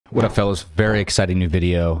What up, fellas? Very exciting new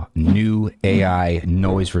video. New AI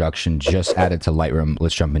noise reduction just added to Lightroom.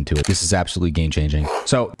 Let's jump into it. This is absolutely game changing.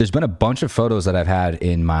 So there's been a bunch of photos that I've had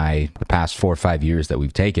in the past 4 or 5 years that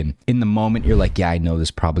we've taken. In the moment, you're like, yeah, I know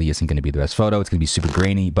this probably isn't going to be the best photo. It's going to be super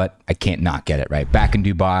grainy, but I can't not get it, right? Back in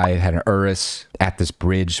Dubai, I had an Urus at this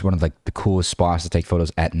bridge, one of like the coolest spots to take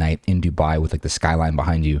photos at night in Dubai with like the skyline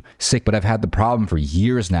behind you. Sick, but I've had the problem for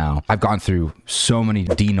years now. I've gone through so many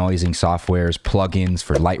denoising softwares, plugins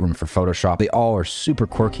for Lightroom, for Photoshop. They all are super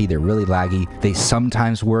quirky. They're really laggy. They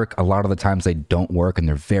sometimes work. A lot of the times they don't work and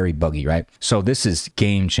they're very buggy, right? So this is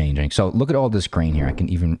game changing. So look at all this grain here. I can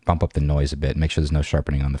even bump up the noise a bit. Make sure there's no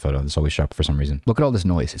sharpening on the photo. It's always sharp for some reason. Look at all this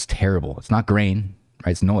noise. It's terrible. It's not grain.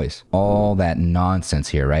 Right, it's noise. All that nonsense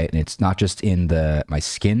here, right? And it's not just in my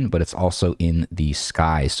skin, but it's also in the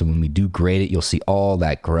sky. So when we do grade it, you'll see all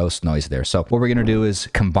that gross noise there. So what we're gonna do is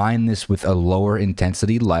combine this with a lower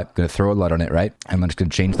intensity LUT. I'm gonna throw a LUT on it, right? I'm just gonna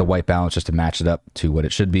change the white balance just to match it up to what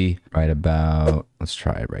it should be. Right about, let's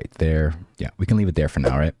try it right there. Yeah, we can leave it there for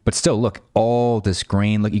now, right? But still, look, all this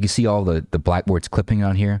grain. Look, you can see all the blackboards clipping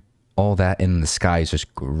on here. All that in the sky is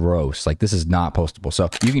just gross. Like, this is not postable. So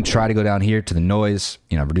you can try to go down here to the noise,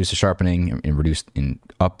 you know, reduce the sharpening and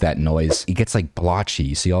up that noise. It gets like blotchy.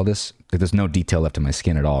 You see all this? Like, there's no detail left in my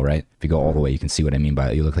skin at all, right? If you go all the way, you can see what I mean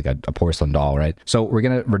by it. You look like a porcelain doll, right? So we're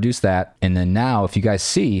going to reduce that. And then now, if you guys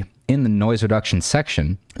see in the noise reduction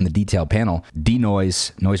section, in the detail panel,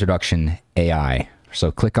 Denoise, noise reduction AI. So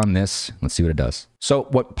click on this. Let's see what it does. So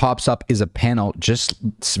what pops up is a panel just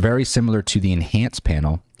very similar to the enhance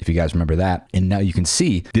panel, if you guys remember that. And now you can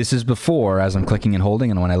see this is before as I'm clicking and holding,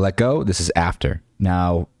 and when I let go, this is after.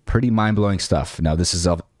 Now, pretty mind-blowing stuff. Now, this is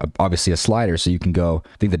obviously a slider, so you can go,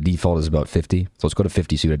 I think the default is about 50. So let's go to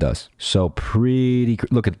 50, see what it does. So pretty,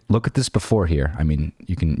 look at this before here. I mean,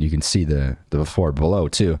 you can see the before below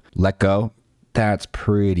too. Let go. That's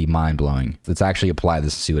pretty mind-blowing. Let's actually apply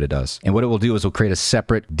this and see what it does. And what it will do is we'll create a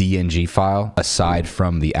separate DNG file aside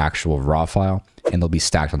from the actual raw file, and they'll be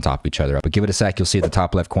stacked on top of each other. But give it a sec, you'll see at the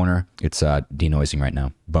top left corner, it's denoising right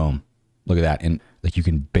now. Boom. Look at that. And like, you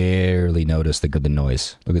can barely notice the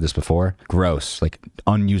noise. Look at this before. Gross, like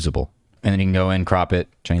unusable. And then you can go in, crop it,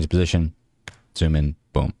 change the position, zoom in.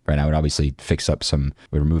 Boom. Right now, it would obviously fix up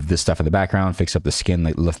we remove this stuff in the background, fix up the skin,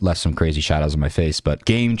 like left some crazy shadows on my face, but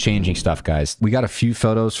game-changing stuff, guys. We got a few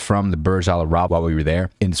photos from the Burj Al Arab while we were there,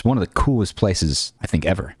 and it's one of the coolest places, I think,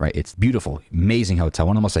 ever, right? It's beautiful, amazing hotel,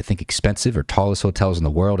 one of the most, I think, expensive or tallest hotels in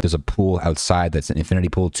the world. There's a pool outside that's an infinity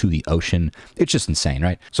pool to the ocean. It's just insane,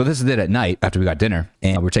 right? So this is it at night after we got dinner,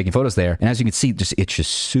 and we're taking photos there, and as you can see, it's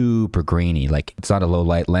just super grainy. Like, it's not a low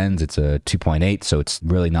light lens, it's a 2.8, so it's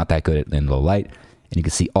really not that good in low light. And you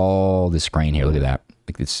can see all this grain here. Look at that.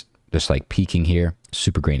 Like, it's just like peaking here.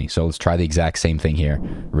 Super grainy. So let's try the exact same thing here.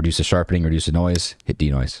 Reduce the sharpening, reduce the noise, hit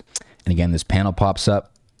denoise. And again, this panel pops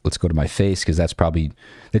up. Let's go to my face because that's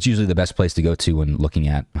usually the best place to go to when looking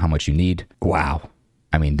at how much you need. Wow.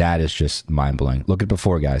 I mean, that is just mind-blowing. Look at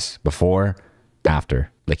before, guys. Before, after.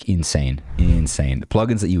 Like, insane. Insane. The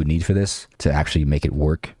plugins that you would need for this to actually make it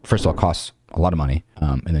work, first of all, costs a lot of money,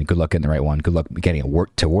 and then good luck getting the right one. Good luck getting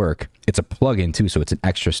it to work. It's a plugin too, so it's an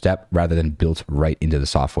extra step rather than built right into the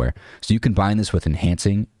software. So you combine this with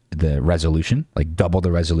enhancing the resolution, like double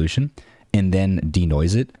the resolution, and then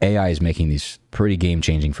denoise it. AI is making these pretty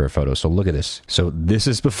game-changing for a photo. So look at this. So this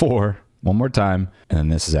is before, one more time, and then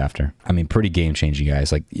this is after. I mean, pretty game-changing,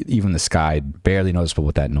 guys. Like, even the sky, barely noticeable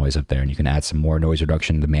with that noise up there, and you can add some more noise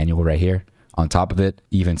reduction to the manual right here. On top of it,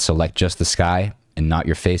 even select just the sky and not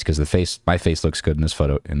your face, because my face looks good in this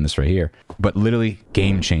photo, in this right here. But literally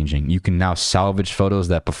game-changing. You can now salvage photos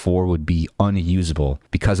that before would be unusable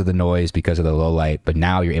because of the noise, because of the low light, but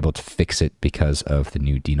now you're able to fix it because of the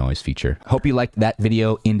new denoise feature. Hope you liked that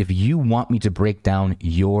video, and if you want me to break down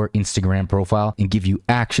your Instagram profile and give you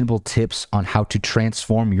actionable tips on how to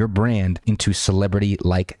transform your brand into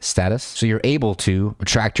celebrity-like status, so you're able to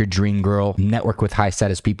attract your dream girl, network with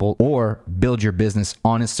high-status people, or build your business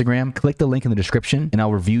on Instagram, click the link in the description and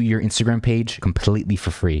I'll review your Instagram page completely for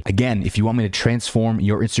free. Again, if you want me to transform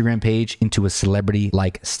your Instagram page into a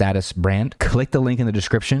celebrity-like status brand, click the link in the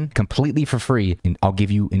description completely for free and I'll give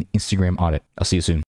you an Instagram audit. I'll see you soon.